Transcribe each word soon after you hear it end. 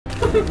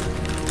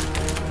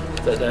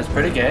That's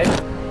pretty gay. It's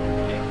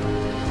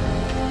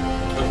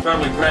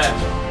firmly grass.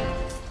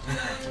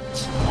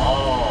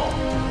 Oh.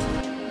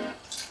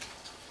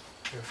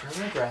 You're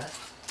firmly grass.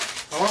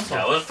 Oh,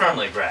 that was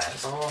firmly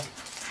grass. Oh.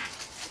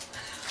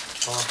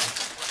 Oh.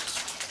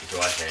 Did you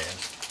wash your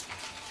hands?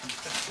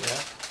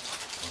 Yeah.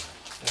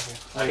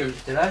 Okay.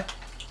 Did I?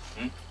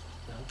 Hmm?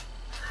 No.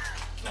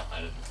 No, I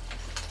didn't.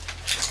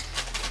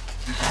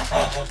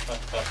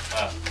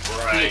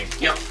 Right.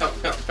 Yup.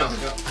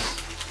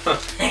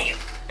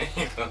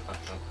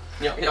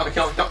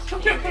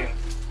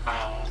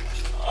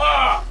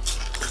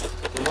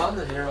 You want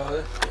to hear all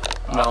this?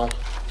 No.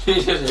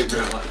 She's just a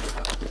grandma.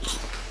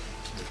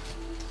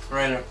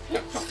 Right.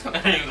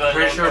 I'm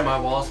pretty sure my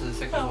walls are the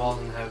thickest walls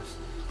in the house.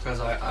 Because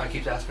I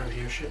keep asking her to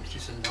hear shit. She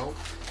says no.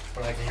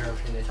 But I can hear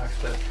everything they talk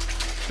about.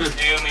 Do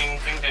you mean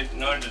think that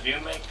noises you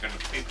make or the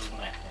people in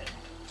my head?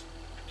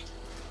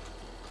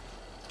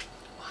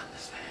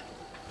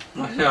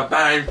 What's up,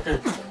 bang?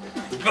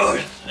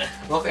 Good.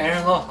 Look,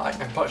 Aaron, look. I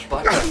can touch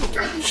black.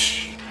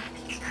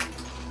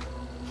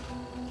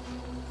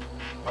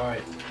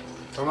 Alright.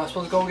 Where am I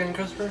supposed to go again,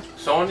 Christopher?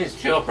 Someone needs to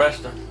kill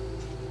Preston.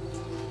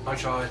 I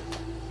tried.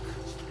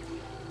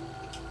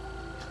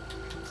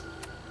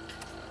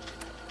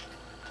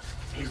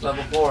 He's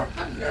level 4.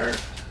 I'm nerd.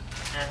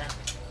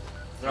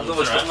 I'm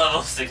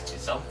level 60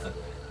 something.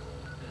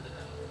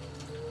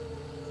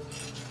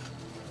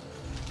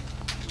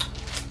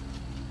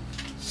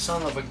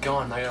 Son of a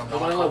gun, I don't know.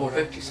 I'm only level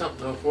 50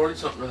 something, or 40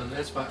 something on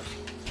this back.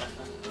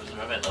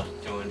 I'm at level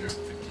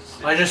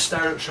 256. I just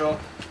started shop.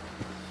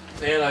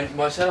 Man, I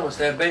said I was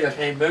that big, I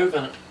can't move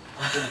in it.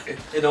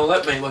 It don't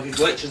let me, like it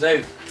glitches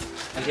out.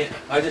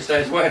 I just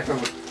stay away from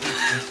it.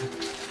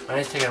 I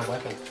need to take out a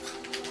weapon.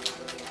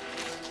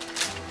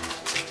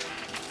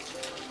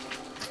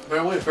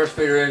 Remember when we first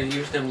figured out how to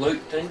use them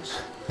loot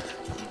things?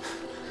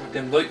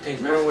 Them loot things,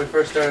 remember when we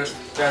first started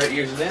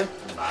using them?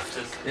 The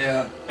boxes.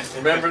 Yeah.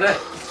 Remember that?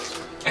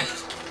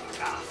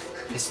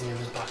 His name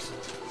is Boston.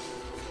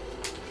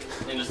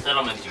 In the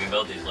settlements, you can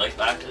build these light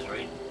boxes,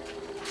 right?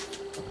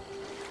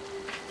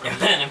 And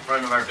then in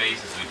front of our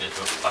bases, we just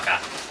go fuck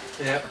off.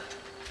 Yeah.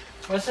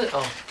 What's it?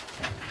 Oh.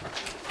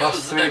 It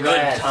was a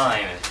good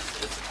time.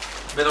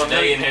 We don't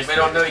Today know. in history.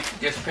 We don't know.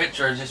 This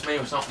picture is just me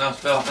with something else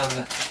built on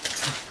the.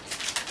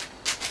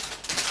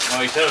 What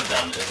we should have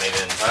done is made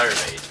an entire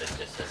base that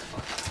just says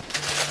fuck.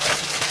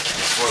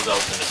 Just 4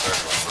 belts in a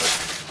circle.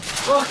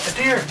 Look, a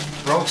deer.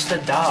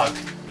 Roasted dog.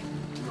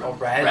 Oh,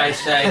 red. Right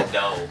side.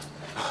 No.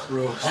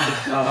 Roasted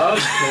dog.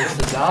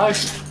 Roasted dog.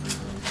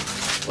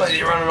 What, are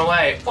you running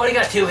away? What, you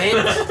got 2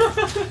 hits?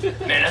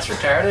 Man, that's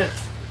retarded.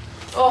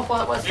 Oh,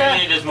 what's You that?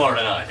 need this more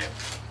than I do.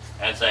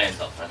 I'm saying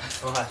something.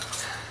 Okay.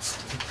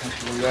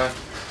 Yeah.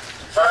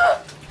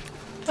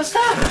 What's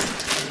that?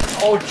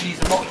 Oh, jeez.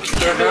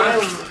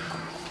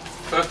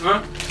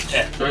 Customer?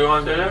 Yeah. So you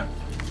want to do that?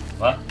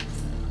 What?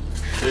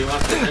 So you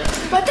want to do that?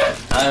 What the?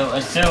 I'm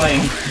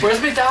assuming Where's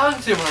my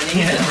dog to when I he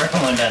need it? never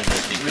went down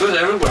this It goes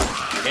everywhere.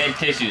 He had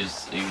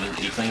tissues. He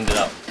cleaned it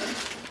up.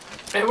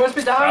 Hey, where's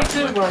my dog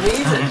to when I need it?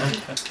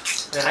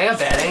 Man, I got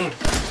bad aim.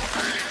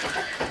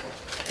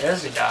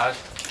 There's my dog.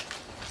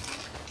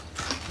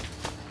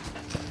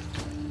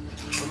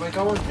 Where am I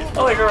going?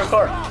 Oh, you're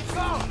recording.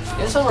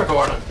 Yes, I'm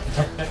recording.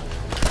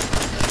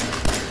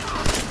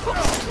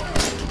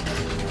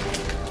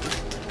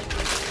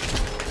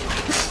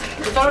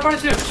 What's that about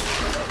too?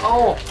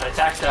 Oh, an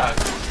attack dog.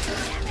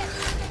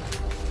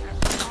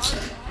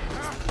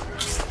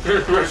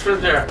 Here's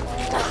there.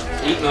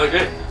 Eating like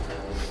it.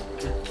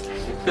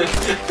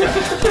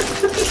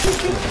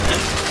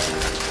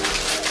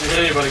 Does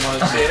anybody want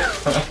to see it?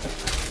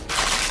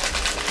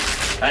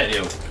 I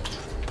do.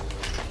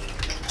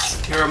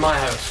 You're in my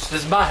house.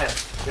 This is my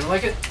house. You don't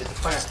like it? It's a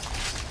fire.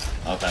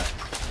 Okay.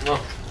 No.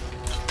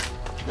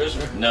 This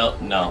one. No,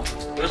 no.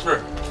 This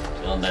one.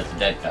 No, that's a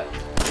dead guy.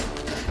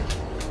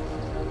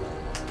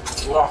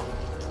 Wow.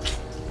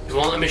 You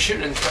won't let me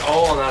shoot in.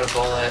 Oh, I'm out of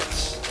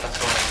bullets. That's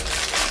why.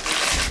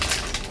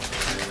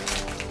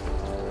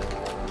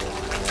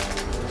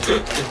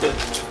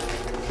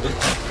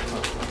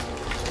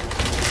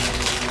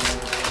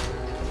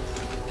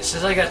 It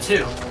says I got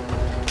 2.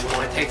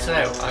 When it takes it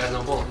out, I got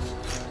no bullets.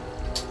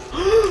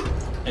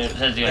 It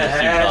says you The have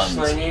 2 hash guns.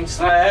 slinging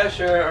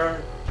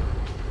slasher.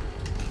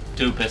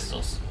 2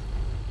 pistols.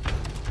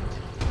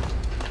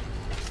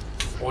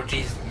 Oh,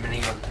 jeez,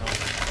 minigun.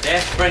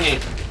 Dash springing.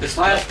 The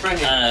slash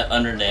springing.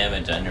 Under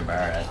damage on your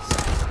bar. That's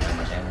how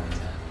much ammo you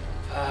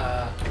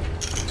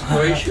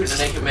Where are you shooting a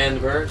naked man in the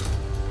bird?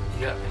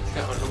 You got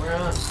underwear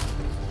on?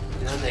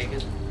 You're not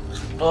naked.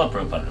 got.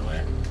 Bulletproof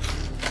underwear.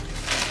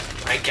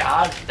 My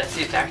god, that's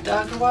the attack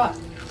dog or what?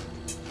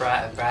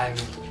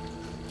 Bragging.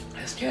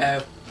 Let's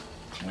go.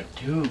 With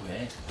 2,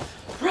 eh?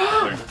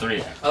 Bro! With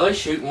 3, I like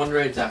shooting one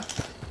raid out.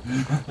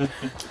 You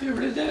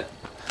ever did that?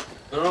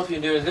 I don't know if you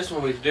can do it in this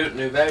one, we can do it in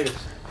New Vegas.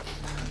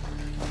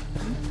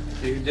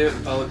 You can do it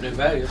in public New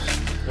Vegas.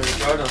 Never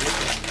tried on this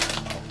one.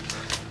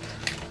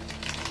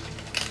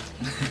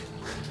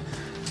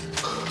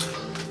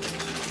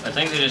 I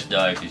think they just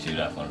die if you shoot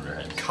off one of their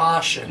heads.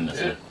 Caution.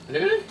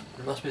 Really?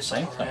 There must be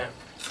something Think so. around.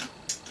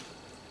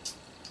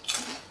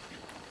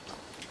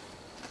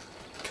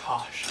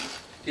 Caution.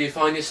 Do you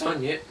find your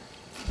son yet?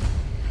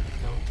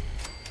 No.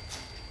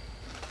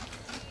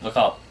 Look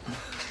up.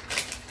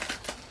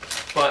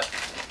 But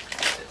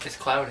it's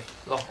cloudy.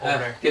 Look over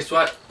there. Guess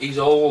what? He's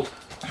old.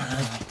 But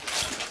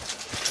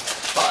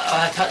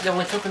I thought they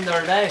only took him the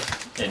other day.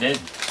 They did.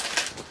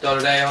 The other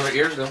day, 100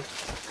 years ago.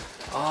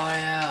 Oh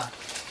yeah.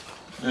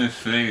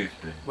 Seriously.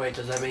 Wait,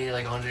 does that mean he's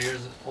like 100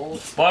 years old?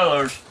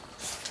 Spoilers.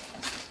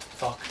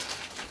 Fuck.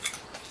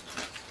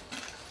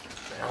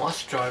 Man, I want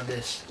to drive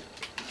this.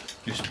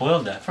 You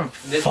spoiled that from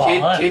This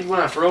fun. kid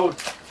went off road.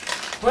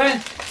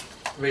 When?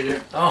 Right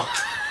there. Oh.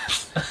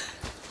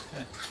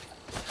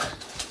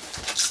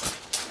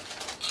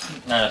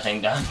 Not a thing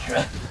down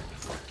here.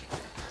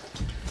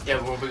 Yeah,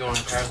 we'll be going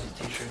to cars with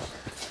t-shirts.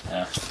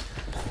 Yeah.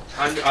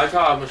 I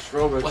thought I was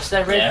strawberry. What's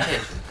that red Yeah.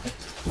 kid?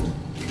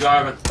 You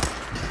driving?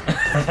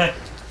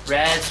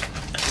 Red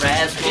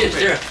Yes, Scorpion.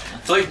 sir.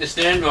 Fighting the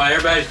stand by,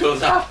 everybody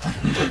goes off.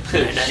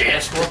 And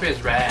that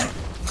Scorpion's red.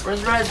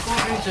 Where's Red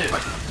Scorpion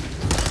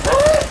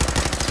to?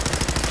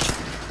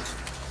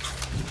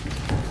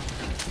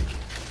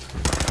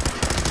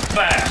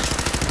 Bam.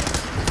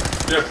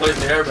 They're fighting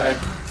the airbag.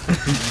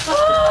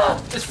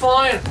 Ah, it's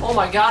flying. Oh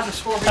my god, the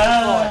Scorpion's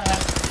flying.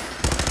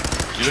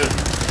 Shoot it.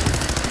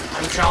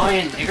 I'm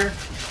trying, nigger.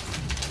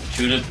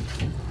 Shoot it.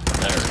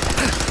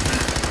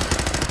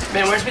 There.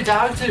 Man, where's my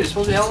dog to? He's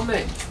supposed to be helping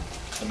me.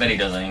 I bet he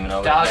doesn't even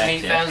know. Dog what me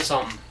yet. found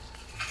something.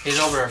 He's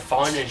over there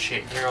finding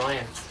shit. Here I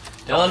am.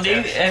 Dylan,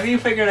 have you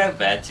figured out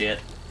bats yet?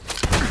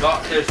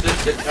 Got this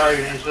get target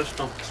in his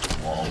system.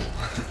 Whoa.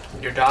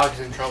 Your dog's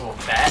in trouble.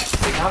 Bat?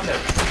 They got him.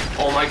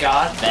 Oh my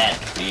god. Bat.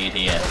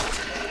 BATS.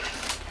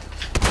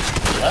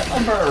 Left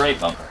bumper or right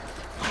bumper?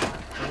 I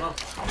don't know.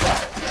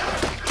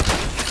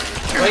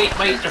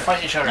 Wait, they're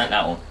fighting each other. Not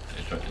that one.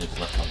 It's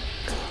left bumper.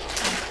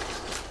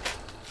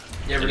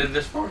 You ever did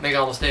this before? They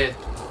almost did.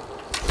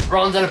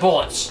 Runs out of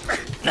bullets.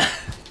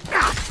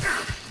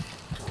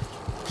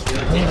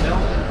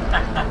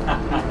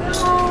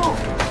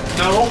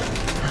 No.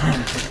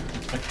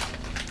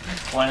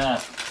 Why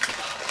not?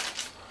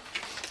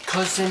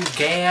 Cause some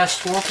gay ass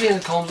scorpion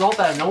comes up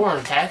out of nowhere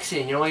in a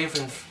taxi and you don't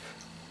even.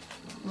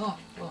 Look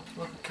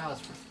at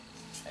Cosper.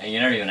 Hey, you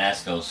never even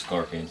ask those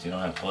scorpions. You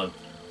don't have blood.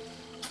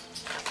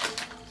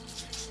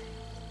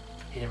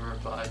 He never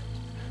replied.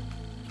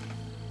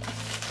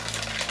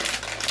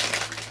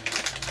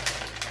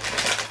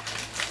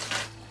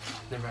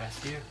 Never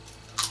asked you.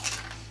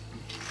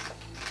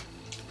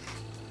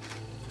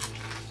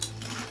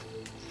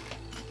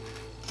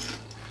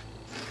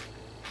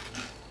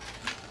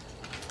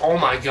 Oh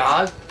my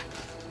god.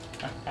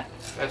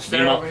 That's Beat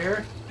there 'em up. over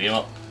here? Beat him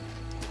up.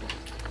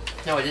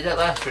 No, I did that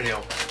last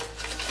video.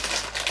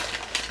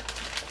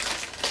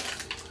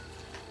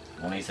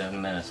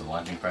 27 minutes of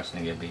watching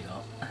Preston get beat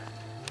up.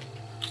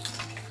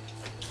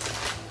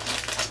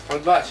 I'll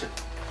watch it.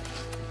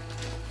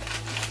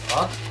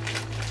 Huh?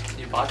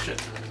 You botched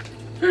it.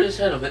 Here, this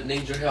helmet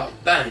needs your help.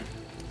 Bang.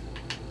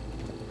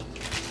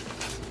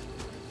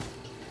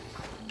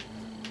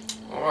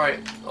 Alright.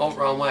 Oh,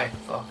 wrong way.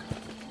 Fuck.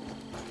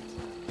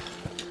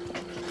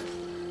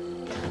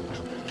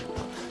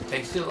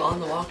 Takes too long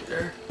to walk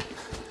there.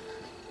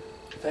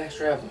 Fast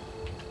travel.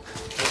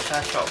 There's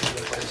fast travel to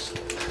the place.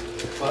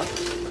 What?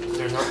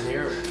 There's nothing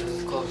here.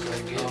 It's close as I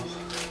can get.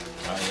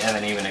 Oh, you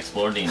haven't even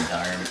explored the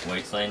entire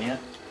wasteland yet?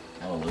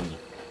 What a loser.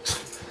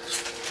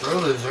 You're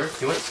a loser.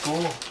 You went to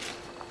school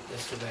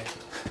yesterday.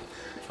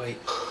 Wait,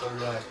 or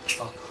did I?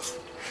 Fuck.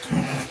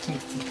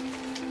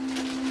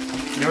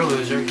 You're a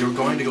loser. You were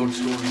going to go to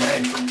school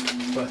today,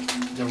 but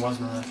there was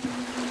none.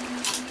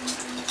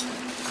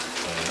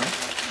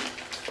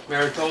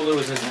 Mary told her it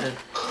was in bed.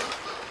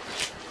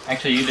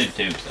 Actually, you did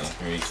too, so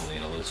you're equally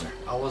a loser.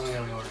 I wasn't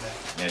gonna go today.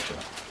 Yeah, sure.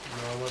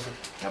 No, I wasn't.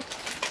 Yep.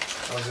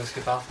 I was gonna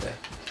skip off day.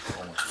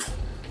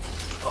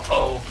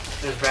 Uh-oh.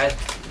 There's Brad.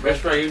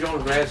 Restaurant you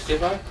doing Brad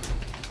skip out?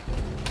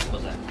 What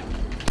was that?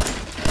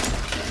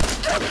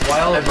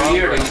 Wild Every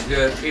year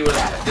Rumble. he was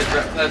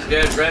that's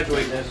good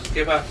graduating as a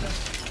skip out.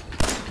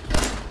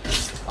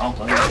 Oh,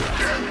 well.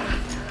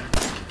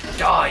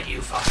 Die, you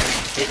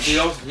fucking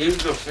bitch. He was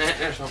go snap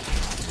or something.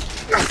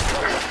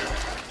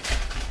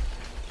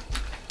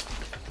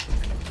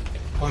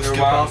 Let's You're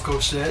skip wild. off, go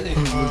sit.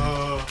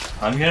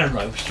 I'm getting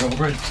right with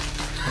strawberry.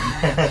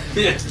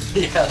 Yeah,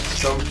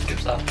 so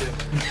skips off too.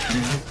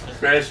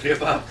 Brad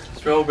skip out.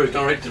 Strawberries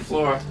don't right to the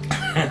floor.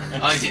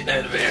 I'm getting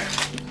out of here.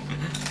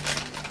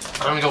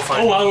 I'm gonna go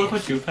find. Oh wow, look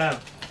what you found.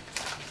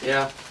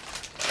 Yeah.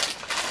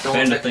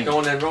 Found the thing.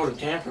 Going that road to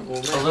Tampa,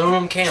 man.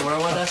 Aluminum can. What do I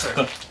want that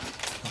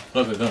for?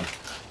 Look, a gun.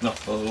 No,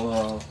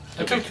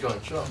 I took the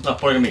gun. Shut up. no,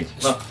 pour your meat.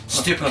 No,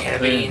 Stupid can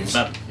of beans.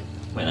 No.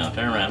 Wait, now,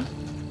 turn around.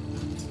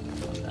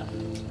 Like that.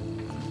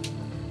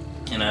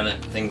 And have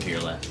that thing to your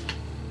left.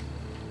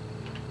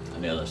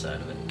 On the other side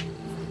of it.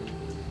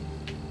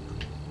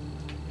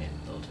 Yeah,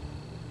 those.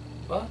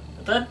 What?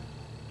 Is that?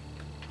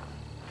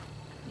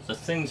 There's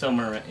a thing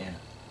somewhere right, yeah.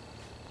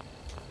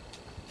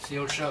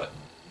 sealed shut.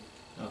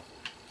 Oh.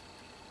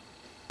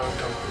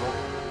 Uncomfortable.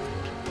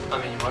 I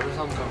mean, what is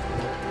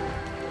uncomfortable?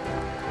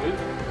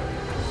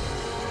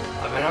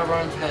 I mean, I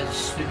run into that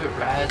stupid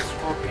rad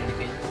scorpion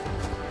again.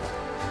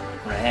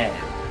 Rad.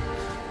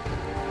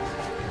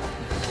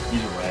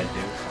 He's a rad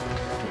dude.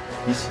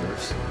 He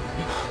surfs.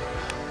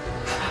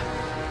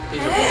 He's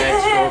a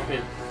big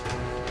scorpion.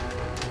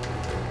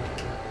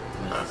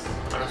 That's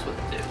what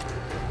to do.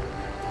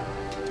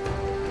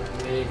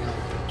 Big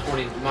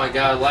 20. My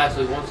God, last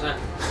week, what's that?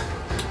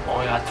 Oh,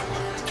 I got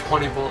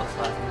 20 bullets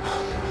left.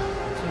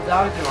 So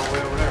dog doing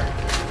way over there.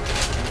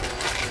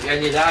 Yeah,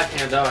 and your dad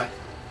can't die.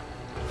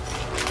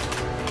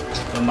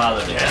 Don't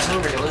bother me. Yeah, that's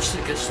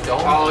unrealistic. It's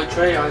dumb. Follow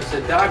Trey, I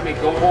said, Dad, me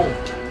go home.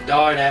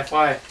 Died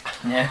halfway.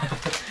 Yeah.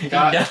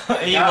 God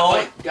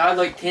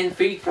like 10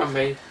 feet from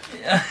me.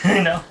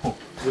 I know.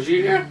 Was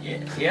you here?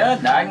 Yeah,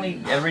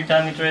 diagonally every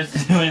time he tries to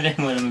do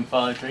anything with him in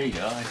Follow Tree,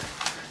 God.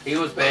 He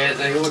was bad.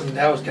 He wasn't,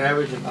 that was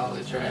garbage in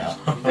Follow Trey. Yeah.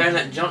 You found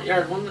that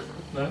junkyard, wasn't it?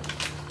 No.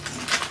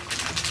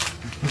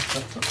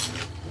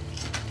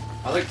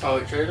 I like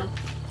Follow Trey though.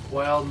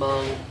 Wild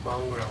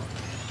mongrel.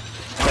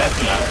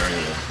 That's not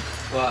very good.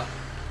 What?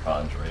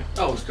 Follow Tree.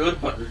 Oh, it's good,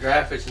 but the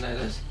graphics and that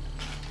is.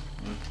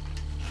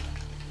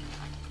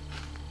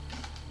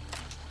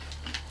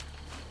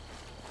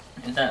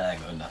 It's not that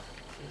good though.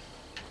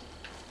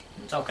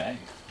 It's okay.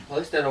 At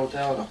least that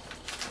hotel though.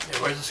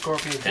 Yeah, where's the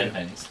scorpion? 10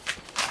 pennies.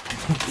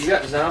 You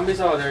got zombies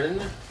out there, didn't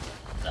there?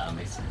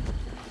 Zombies.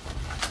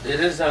 It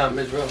is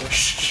zombies, really.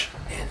 Shh.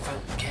 And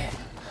found the cat.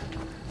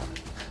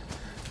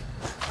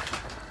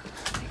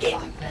 Get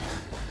out.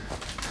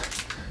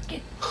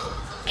 You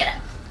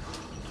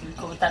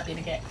go with that being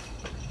a cat.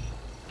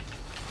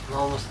 I'm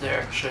almost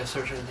there. Should I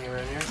search anything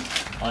around here?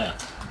 Oh yeah.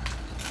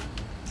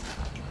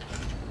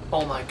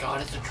 Oh my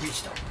god, it's a tree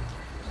stump.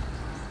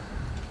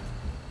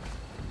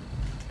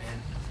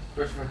 Man.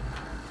 Christopher.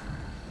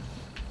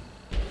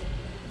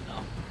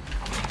 No.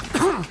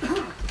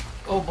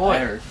 Oh boy. I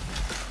heard.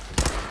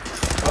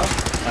 What?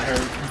 I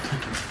heard.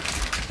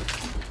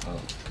 Oh.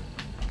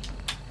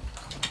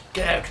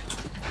 Get out.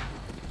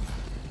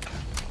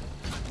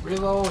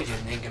 Reload, you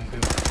niggin'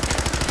 boot.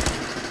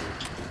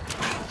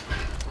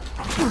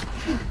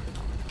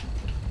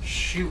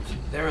 Shoot,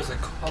 there is a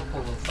couple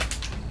of them.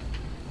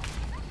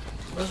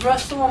 Where's the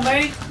rest of them,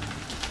 mate?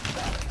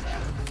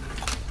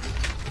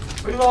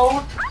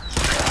 Reload.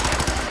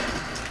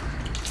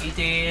 He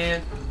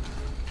did.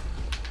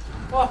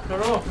 What? No.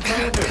 What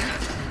are you doing?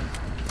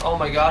 Oh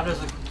my god,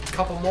 there's a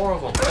couple more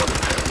of them.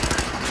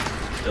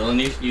 Dylan,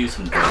 you should use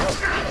some drugs.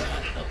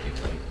 Help you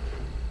play.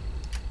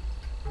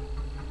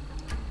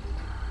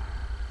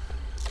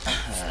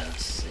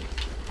 Let's see.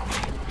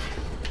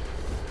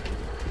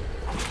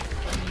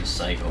 I'll use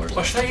Psycho or Well,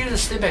 something. should I use a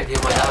stim pack to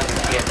get my dog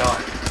to get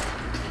dog?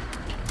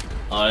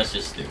 Oh, that's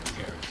just stupid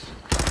carrots.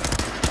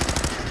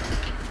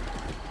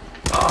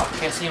 Oh,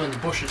 can't see him in the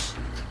bushes.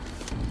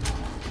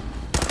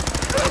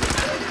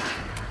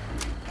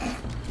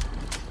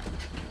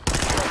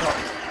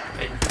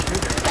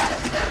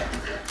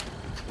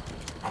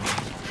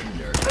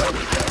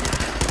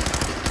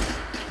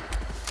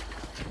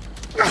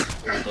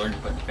 Learn to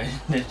put the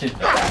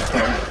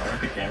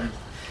cameras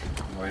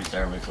before you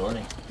start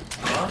recording.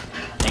 Huh? I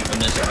think when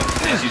this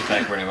issue's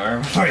back where they were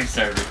before you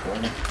started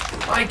recording.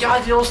 My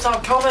god, you don't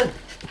stop coming!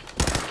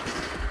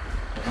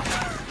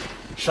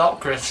 Shut up,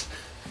 Chris.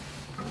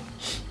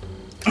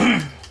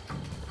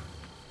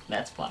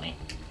 That's funny.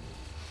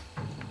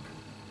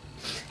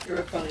 You're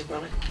a funny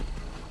bunny.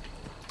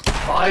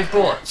 5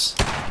 bullets.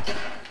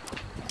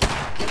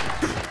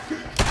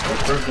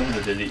 That person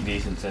with a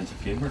decent sense of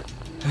humor.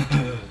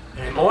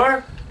 Any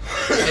more?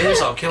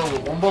 Yes, I'll kill him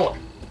with 1 bullet.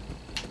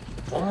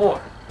 1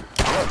 more.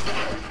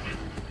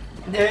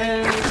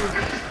 No.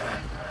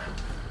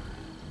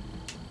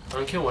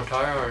 Don't kill one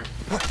tire hard.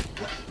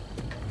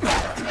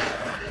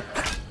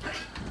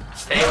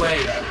 Stay away.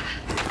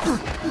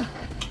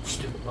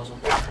 Stupid muzzle.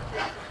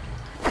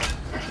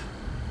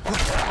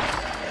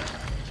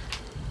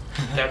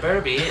 That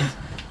better be it.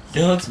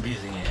 Dylan's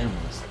abusing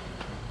animals.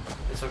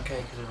 It's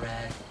okay, because of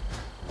rad.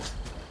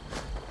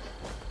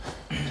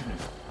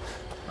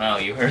 Wow,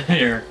 you heard it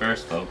here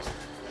first, folks.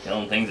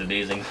 Killing things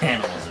abusing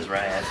animals is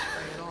rad.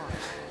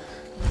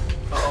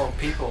 Uh-oh,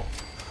 people.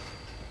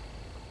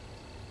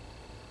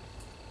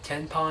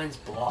 10 Pines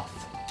Bluff.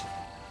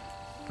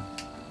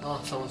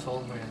 Oh, someone's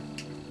holding me.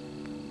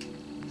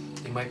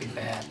 They might be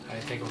bad. I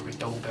take over a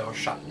double-barrel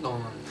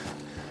shotgun.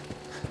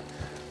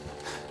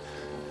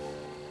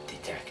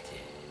 Detective.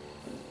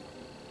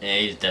 Yeah,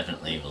 he's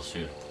definitely evil,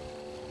 shoot.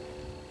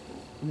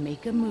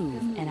 Make a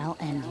move, and I'll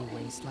end you,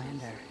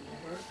 Wastelander.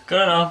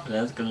 Good enough,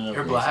 that's good enough.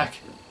 You're reason.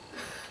 black.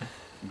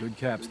 Good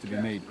caps to be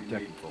made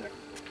protecting folk.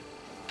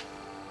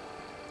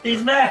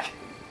 He's back!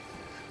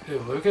 Who,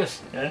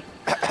 Lucas? Yeah?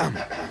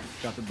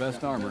 Got the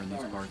best armor in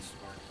these parts.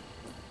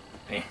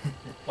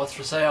 What's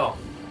for sale?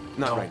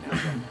 Not right now.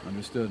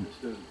 Understood.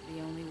 The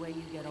only way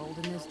you get old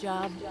in this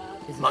job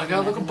is My if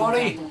God, look at someone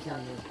Buddy. comes out to kill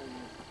you.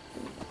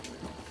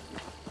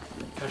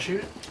 Can I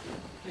shoot it?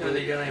 Yeah,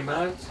 they got any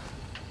mods?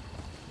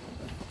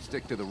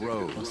 stick to the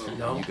road,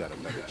 No. you got a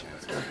better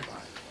chance of surviving.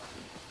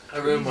 I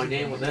ruined my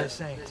game with this.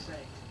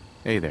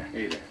 Hey there.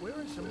 Who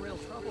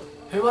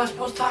am I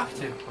supposed to talk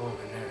to? Oh, over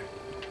there.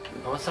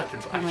 I want to talk to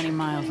Too many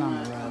miles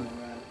on the road.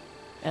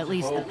 At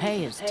least the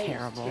pay is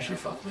terrible. Did she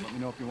fuck me? Let me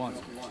know if you want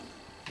some.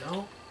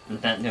 No.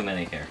 Not too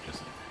many characters.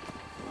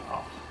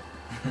 Oh.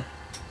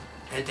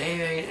 At a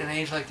day, an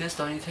age like this,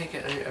 don't you think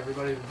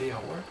everybody would be a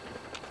whore?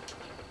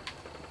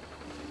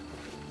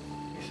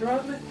 You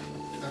surround me?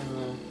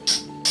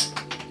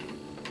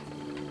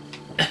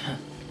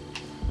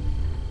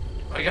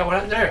 I got one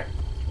out there.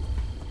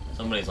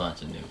 Somebody's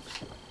launching nukes.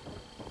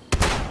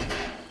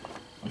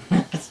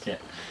 Yeah,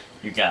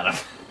 you got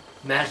him.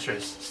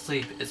 Mattress,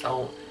 sleep, its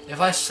own. If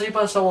I sleep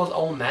on someone's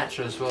own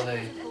mattress, will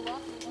they?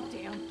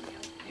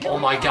 Oh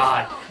my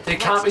god, they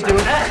can't be doing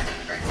that!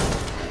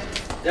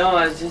 No,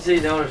 I just see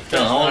no.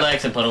 Phil, hold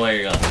X and put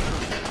away your gun.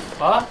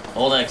 What?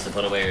 Hold X and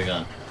put away your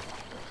gun.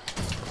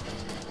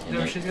 You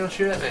know she's gonna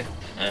shoot at me.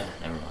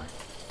 Never mind.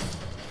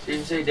 You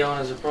can see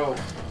Dylan is a pro.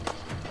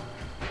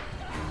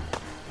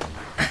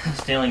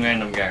 Stealing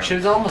random garbage. She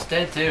was almost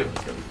dead too.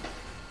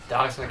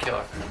 Dog's gonna kill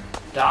her.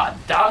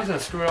 Dog's gonna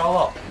screw it all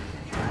up.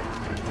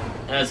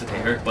 That's okay,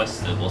 her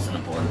quest wasn't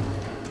important.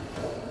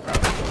 I'm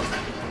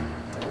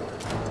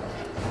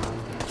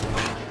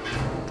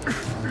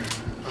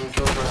gonna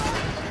kill her.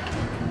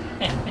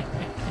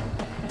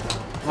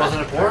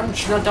 Wasn't important?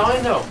 She's not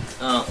dying though.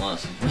 Oh, well,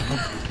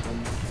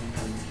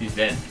 she's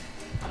dead.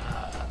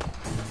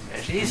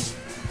 And she's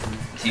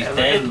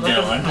Dead,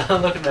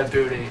 Dylan. Look at that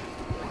booty.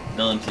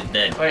 Dylan, she's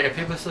dead. Wait, are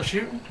people still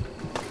shooting?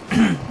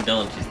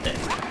 Dylan, she's dead.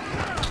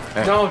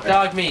 No,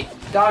 dog meat.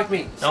 Dog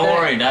meat. Don't Stay.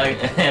 worry,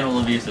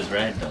 animal abuse is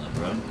right, Dylan,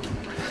 bro.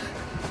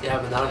 Yeah,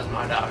 but that was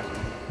my dog.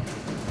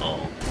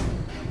 Oh.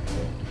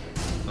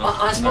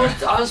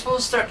 I was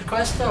supposed to start the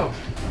quest though.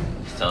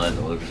 Just tell that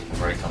to Lucas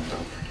before he comes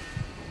over.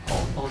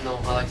 Oh no,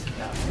 I like the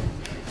dog.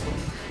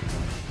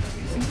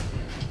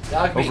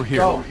 Dog meat, Over here.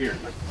 go. Over here.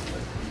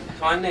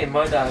 So I named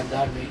my dog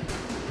Dog Meat.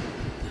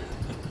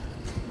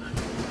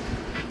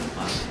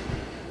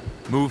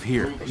 Move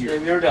here. What's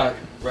name your dog?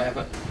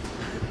 Rabbit.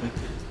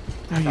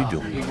 How you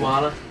doing?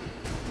 Iguana.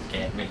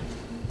 Can't be.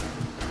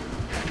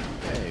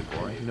 Hey,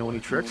 boy. You know any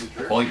tricks?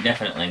 Boy,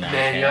 definitely not.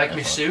 Man, you like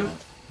me soup?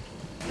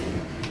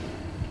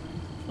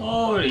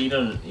 Oh, you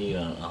don't,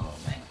 oh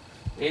man.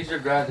 These are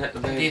grad.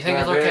 Do you think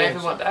it's okay if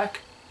we went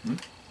back?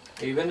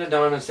 Have you been to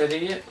Donna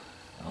City yet?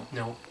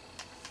 No.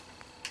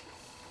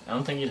 I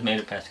don't think he's made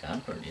it past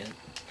Concord yet.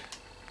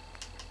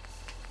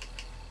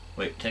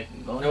 Wait, check.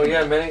 Go No, we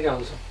got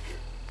miniguns.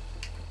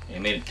 He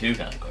made it to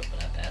Concord,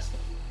 but I passed him.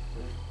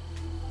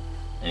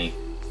 Any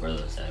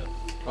further south?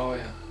 Oh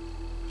yeah.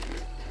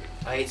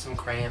 I ate some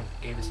cram,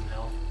 gave it some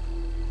health.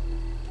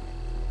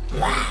 Do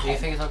you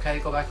think it's okay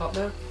to go back up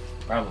now?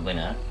 Probably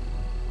not.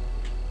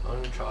 I'm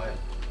gonna try it.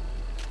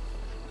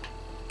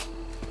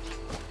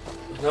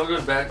 There's no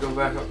good back. Go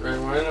back up there.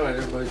 Well, anyway,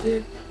 everybody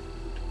did.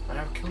 I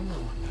never killed no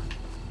one.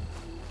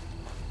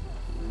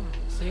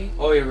 See?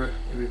 Oh, you.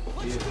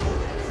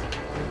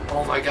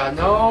 Oh my god,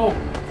 no!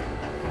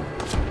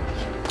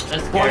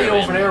 That's Buddy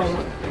caravan. over there.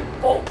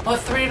 Oh, put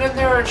 3 in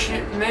there and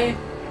shit, me.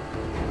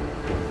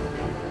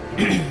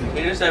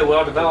 He just said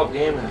well-developed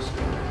game is.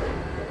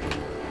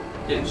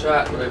 Getting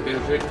shot with a big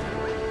trick.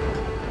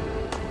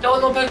 No,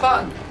 don't pick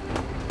button.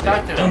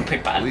 Talk to Don't me. pick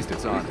At button. least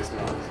it's on.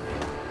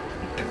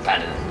 Pick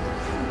button.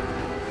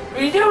 What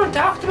are you doing?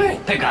 Talk to me.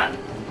 Pick on.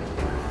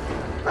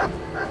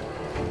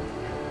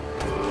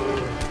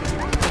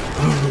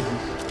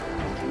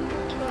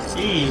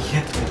 Gee.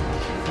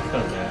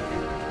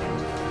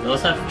 No,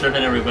 stop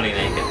tripping everybody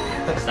naked.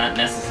 It's not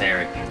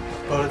necessary.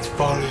 But it's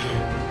funny.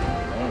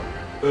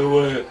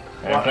 Oh,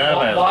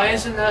 Why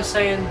isn't that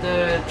saying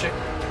the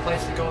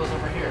place to go is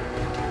over here?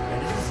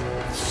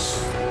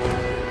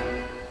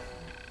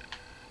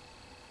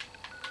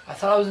 I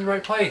thought I was in the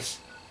right place.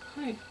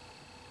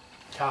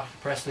 Talk to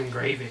Preston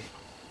Gravy.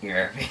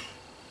 Gravy.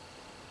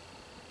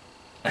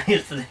 I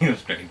used to think it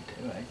was gravy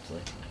too,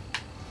 actually.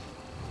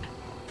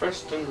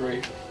 Preston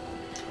Gravy.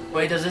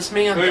 Wait, does this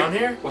mean I'm done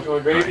here? What kind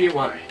of gravy you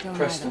want? Don't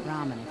Preston. ride a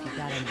ramen if you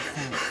got any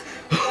sense.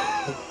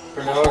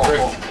 For now,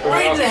 gravy.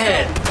 Right in the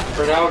head!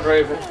 For now,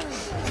 gravy.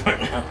 For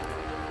now.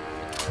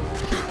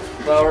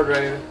 Flour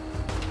gravy.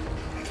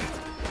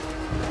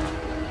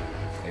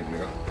 Hey,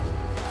 girl.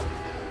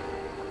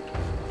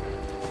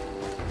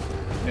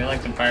 You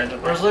like some fire?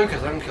 Where's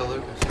Lucas? I can kill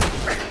Lucas.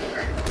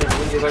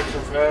 Would you like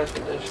some fries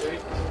with that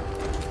shit?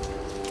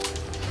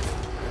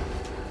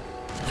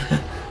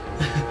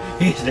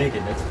 He's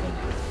naked, that's funny.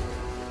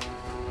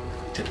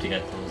 Except he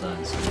got clothes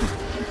on,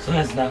 so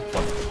that's not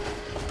funny.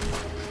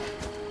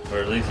 Or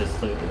at least it's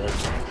sleeping,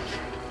 that's funny.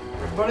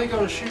 Everybody go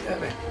to shoot at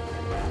me.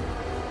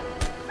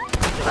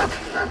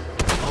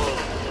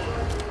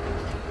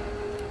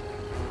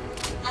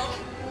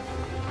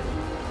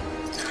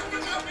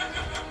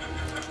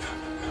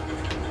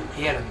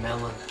 He had a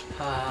melon.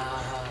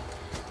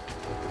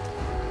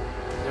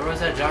 There was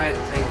that giant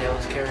thing that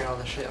was carrying all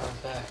the shit on his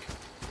back.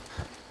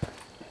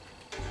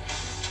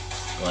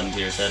 Go into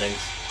your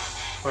settings.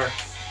 Where?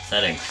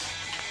 Settings.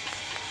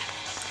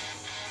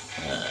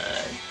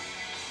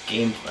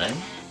 Gameplay.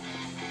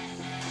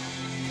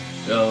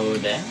 Go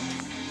down.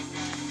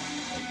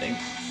 I think.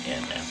 Yeah,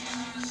 down.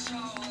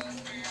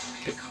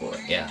 Pick 4.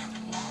 Yeah.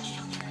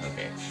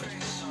 Okay.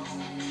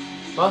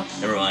 What?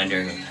 Never mind.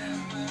 You're good.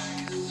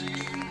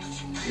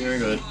 You're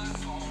good.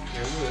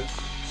 You're good.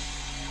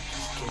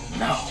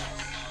 No.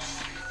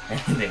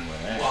 Anything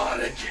with that. What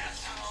a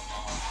guess.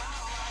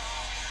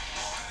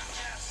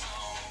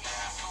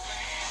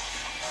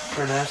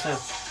 For an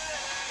asset.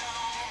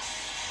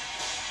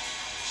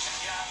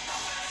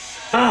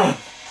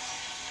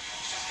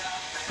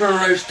 Burn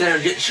a roast down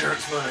and get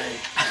insurance money.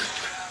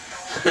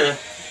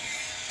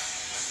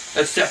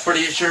 Except for the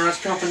insurance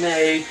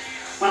company.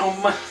 Well,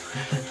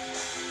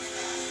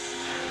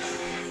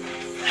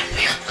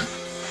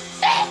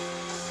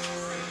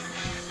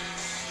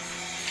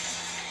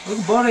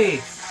 Look,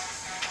 buddy.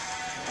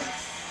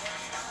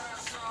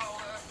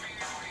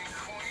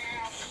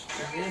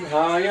 getting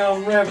high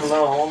on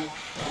Revlon.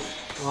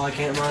 Well, I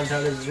can't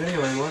monetize this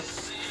video anymore.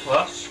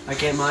 What? I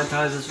can't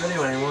monetize this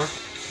video anymore.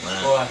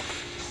 What?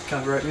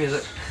 Copyright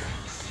music.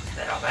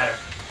 That don't matter.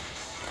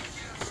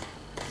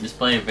 Just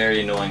play a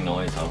very annoying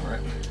noise over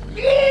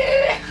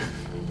it.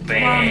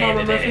 Come on,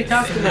 Mama Murphy,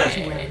 talk to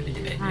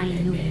me. I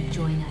knew you'd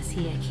join us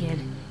here, kid.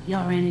 Your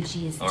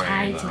energy is Or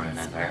tied angle to around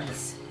this that part.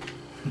 place.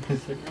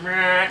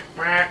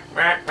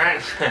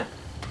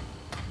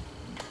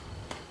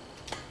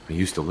 I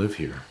used to live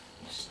here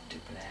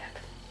Stupid app.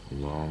 a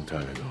long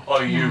time ago.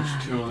 I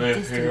used to live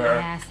Distant here.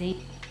 ass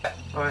ain't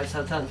Alright,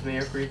 stop talking to me,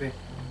 you're creepy.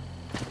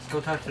 Let's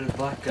go talk to the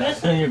black guy.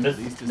 That's none of your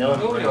business. No,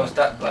 Who knows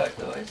that black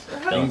noise?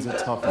 Things are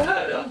tough.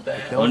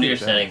 go into your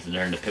settings and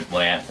turn the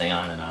Pip-Boy app thing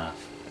on and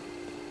off.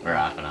 Or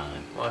off and on.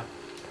 What?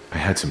 I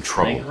had some Make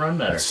trouble. it run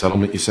better. That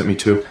settlement you sent me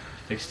to,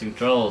 Fix the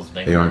controls.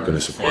 Make they it aren't run going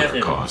to support our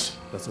sensitive. cause.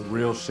 That's a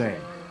real shame.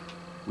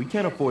 We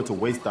can't afford to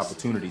waste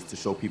opportunities to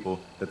show people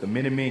that the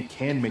Minutemen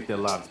can make their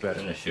lives I'm better.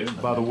 gonna shoot him.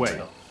 By the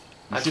way,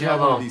 you should have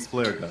one of these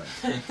flare guns.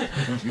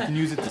 You can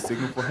use it to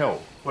signal for help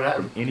What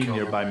from any happened?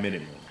 nearby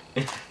Minutemen.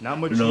 Not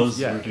much Nose use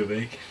yet, too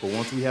big. but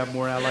once we have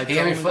more allied He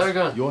gave me a flare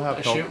settlements, gun. you'll have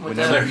I help shoot with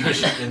whenever that. you need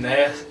it. In the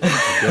ass.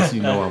 I guess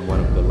you know I'm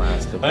one of the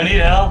last of I them, need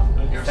help.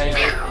 You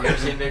ever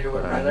seen Nigga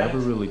with but my I never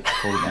ass? really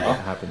told you what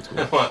happened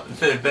to us. What?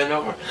 Did it bend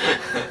over?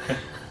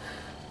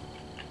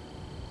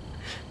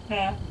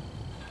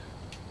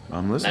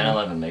 I'm listening.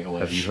 9/11, make a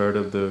wish. Have you heard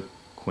of the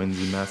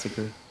Quincy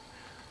massacre?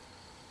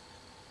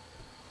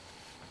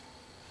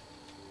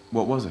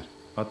 What was it?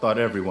 I thought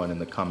everyone in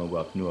the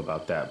Commonwealth knew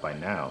about that by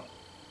now.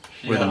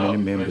 Where the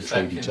Minutemen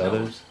betrayed each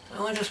other I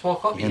only just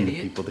woke up, you and the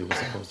idiot. people they were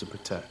supposed to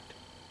protect.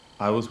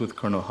 I was with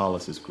Colonel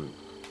Hollis's group,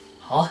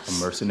 a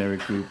Hollis? mercenary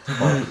group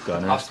called the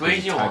Gunners I'll was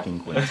squeeze you attacking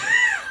Quincy.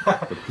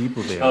 The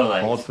people there Oh,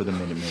 thanks. called for the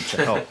Minutemen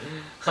to help.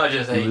 I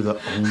just We were ate.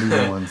 the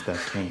only ones that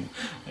came.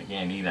 I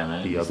can't eat on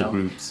it. The other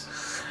groups,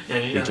 Yeah,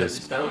 you they don't have to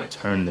just stomach.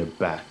 turned their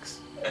backs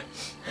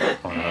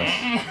on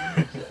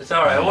us. It's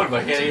alright, I would,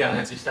 but I can't eat on an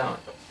empty stomach.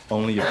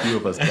 Only a few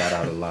of us got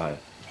out alive.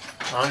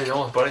 I don't even know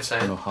what Buddy's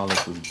saying. Colonel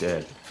Hollis was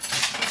dead.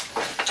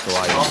 So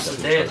I Also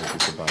ended dead. up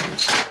with the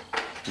bodies.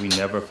 We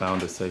never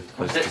found a safe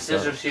place to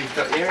Scissors settle. she's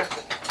cut here?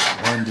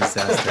 One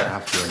disaster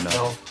after another.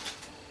 No.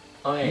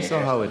 Oh, yeah. You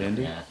saw how it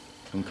ended Yeah.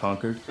 in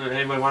Concord? So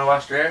anybody want to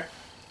wash their hair?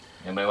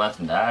 Anybody want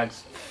some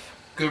dogs?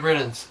 Good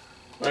riddance.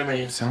 What do you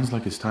mean? Sounds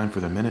like it's time for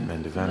the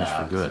Minutemen to vanish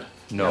for good.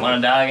 You No, want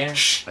a dog in?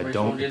 I Which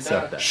don't one did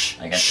accept that? that.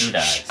 I got 2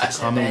 dogs. I The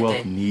said Commonwealth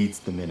bad thing. needs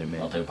the Well,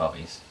 Minutemen. 2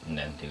 puppies. And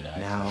then 2 dogs.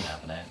 Now- On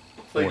top of that.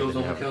 Fleagle's More than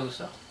over ever. kills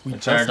herself. We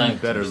It's just hard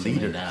need better to see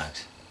leaders.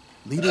 dogs.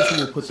 Leaders who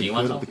will put So the you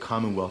want good of some? the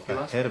Commonwealth You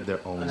want ahead of their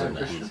own I'm not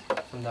liberties.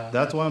 Christian. I'm not.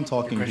 That's why I'm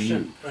talking to you.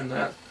 Christian. I'm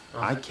not.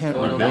 I can't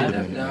Oh, no, rebuild the no,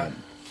 no.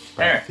 Minutemen,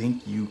 but I There.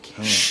 think you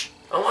can.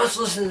 I want to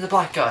listen to the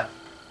black guy.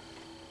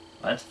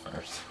 That's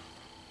first.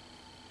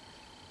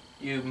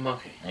 You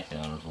monkey. Actually,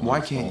 I was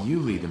Why can't you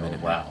lead the Oh,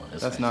 Minutemen? wow.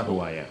 this That's guy's not who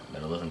cool. I am.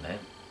 Better listen to him.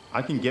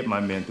 I can get my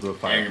men through a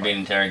There, you're being firefight.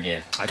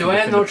 interrogated. I Do can I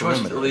have defend no the choice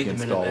to perimeter lead the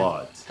against all Minutemen?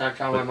 odds. Stop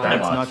calling But my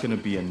that's mom. not going to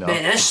be enough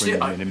Man, that's to bring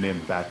the still- Minutemen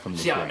back from the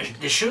See, brink.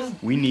 they should.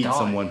 We need die.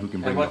 someone who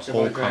can bring the what's your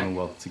whole boy drink?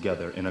 Commonwealth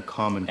together in a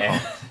common Eh.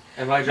 cause.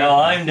 Am I drinking? No,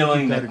 I'm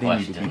doing You the got it in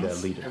you to be that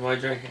questions. leader. Am I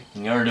drinking?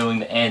 And you're doing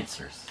the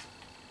answers.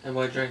 Am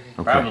I drinking?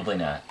 Okay, Probably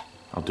not.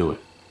 I'll do it.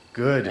 Hey,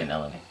 Good.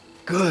 Melanie.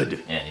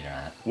 Good. Yeah, you're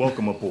not.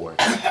 Welcome aboard.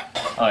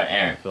 Oh,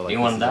 Aaron, I feel do like you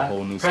this want is to a die?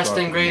 whole new start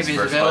Preston for Gravy me. is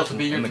First available to button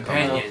be your in the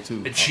companion. Commonwealth,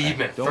 too.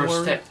 Achievement. Don't First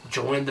worry. step.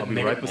 Join the I'll be right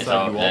Minutemen. beside It's all,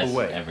 you all the that's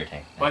way.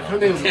 everything. Why That's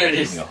couldn't all. it There it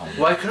You is. can go home.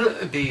 Why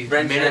couldn't it be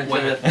Brent Minute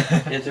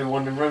Women? into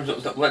one of the rooms that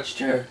was let's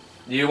chair.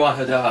 Do you want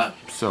to die?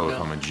 So if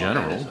No. I'm a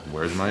general,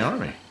 where's my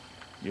army?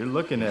 You're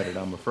looking at it,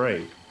 I'm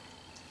afraid.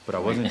 But I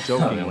wasn't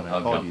joking when I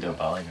I'll called go you to a that.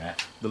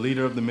 polygraph. The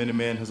leader of the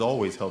Minutemen has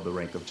always held the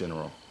rank of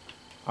general.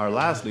 Our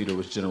last leader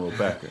was General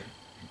Becker.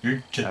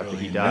 You're After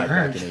he died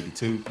back in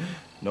 '82,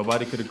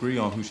 nobody could agree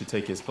on who should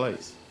take his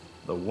place.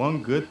 The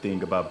one good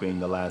thing about being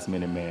the last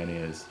Minuteman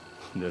is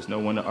there's no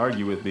one to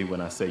argue with me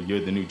when I say you're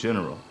the new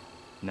general.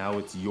 Now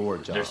it's your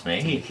job There's to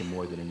me. make it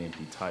more than an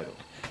empty title.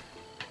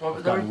 What I've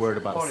was gotten that? word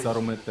about a Party.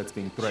 settlement that's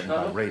being threatened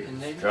Shut by up, raiders.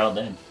 and they- They're all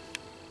dead.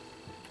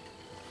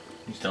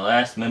 He's the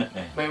last minute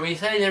man. Wait, when you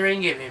say they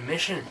didn't give me a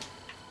mission,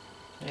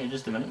 Hey, you're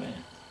just a minute man.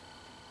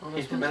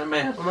 He's the minute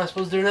man. What am I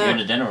supposed to do You're now?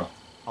 the general.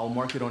 I'll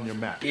mark it on your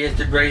map. He is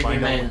the gravy Find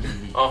out man. what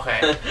you need.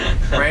 Okay.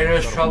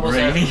 Raiders, troubles.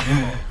 Brady.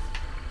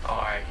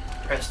 Alright.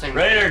 Preston.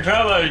 Raider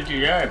trouble,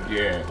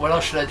 yeah. What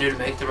else should I do to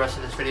make the rest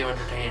of this video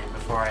entertaining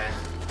before I end?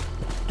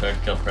 Try to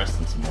kill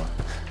Preston some more.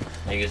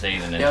 Make it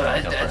save and then Yeah, try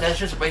to kill that's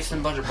Preston. just wasting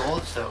a bunch of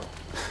bullets though.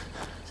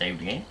 Save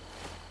the game?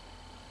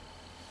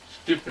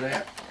 Stupid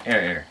app.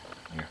 Here.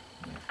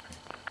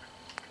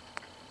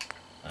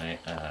 I,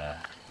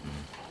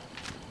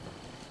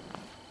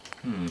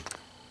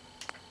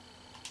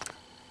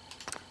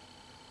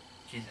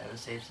 Jeez, I haven't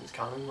saved since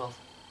Commonwealth.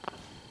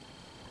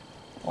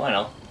 Oh, I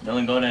know.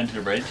 Dylan, go down to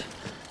the bridge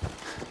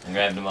and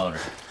grab the motor.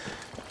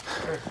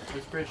 Sure,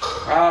 this bridge.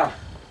 Ah.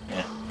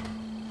 Yeah.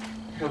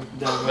 Go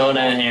Go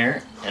down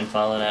here and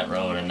follow that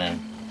road, and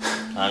then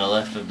on the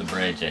left of the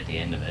bridge at the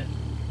end of it,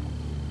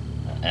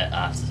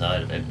 off the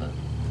side of it, but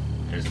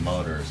there's a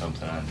motor or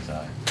something on the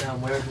side. Down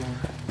where?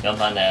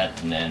 Jump on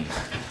that and then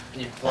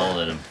You pull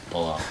it and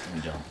pull off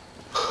and jump.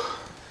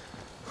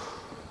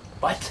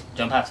 What?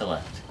 Jump half to the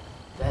left.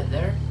 That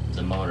there? There's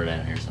a motor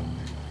down here somewhere.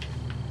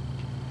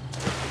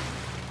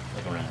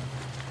 Look around.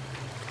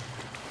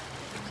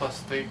 Plus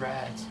 3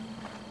 rads.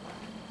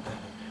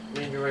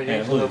 Man, you're right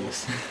Hey, here. look at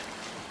this.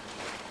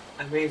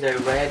 That means how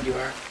rad you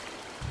are.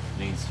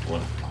 Means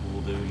what a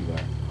cool dude you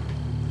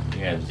are.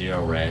 You have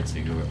 0 rad, so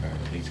you are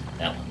at least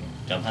that one.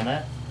 Jump on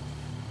that.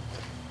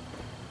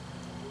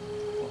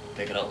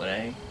 Pick it up with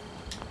A.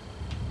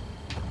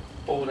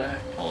 Hold that.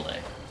 Hold A.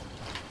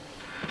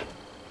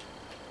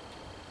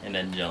 And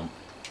then jump.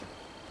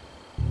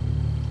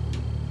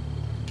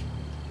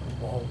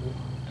 Whoa.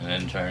 And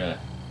then try to.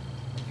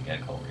 You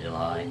gotta go real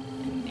high.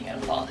 And you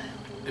gotta fall down.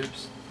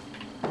 Oops.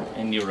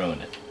 And you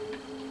ruined it.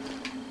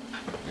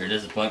 You're a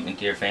disappointment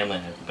to your family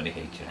and everybody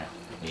hates you now.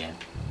 Yeah.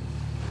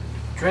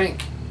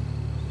 Drink.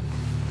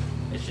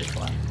 It's just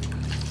water.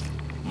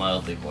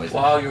 Mildly poisonous.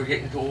 Wow, you're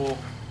getting cool.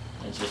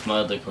 It's just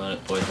mildly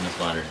poisonous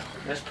water.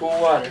 That's cool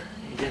water.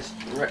 You just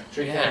drink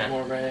Yeah. that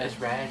more rad. It's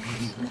rad.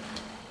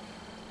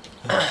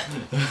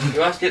 You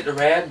must get the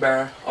rad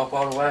bar up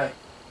all the way.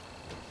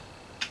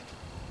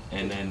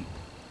 And then.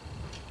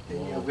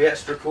 Then you'll be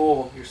extra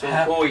cool. You're so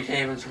cool you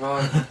can't even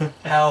survive.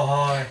 How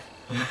high?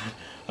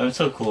 I'm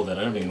so cool that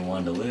I don't even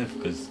want to live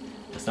because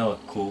that's not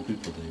what cool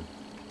people do.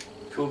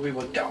 Cool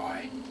people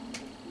die.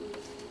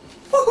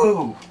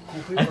 Woohoo!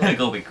 I'm gonna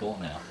go be cool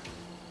now.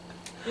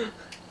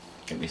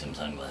 Get me some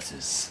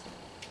sunglasses.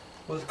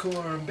 What's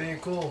cooler than being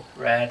cool?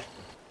 Rad.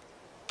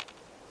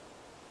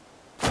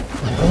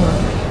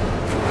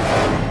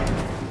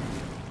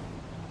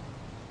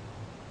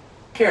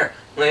 Here,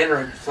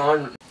 lantern,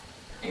 fun.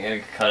 You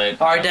gotta cut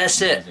it. Alright,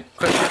 that's it.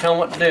 Quick, tell them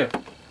what to do.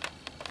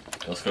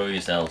 Go screw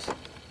yourselves.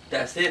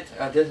 That's it.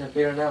 I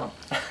disappear now.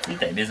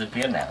 They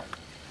disappear now.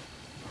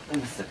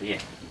 Disappear.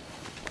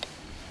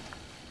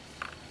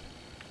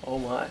 Oh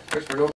my. Christopher,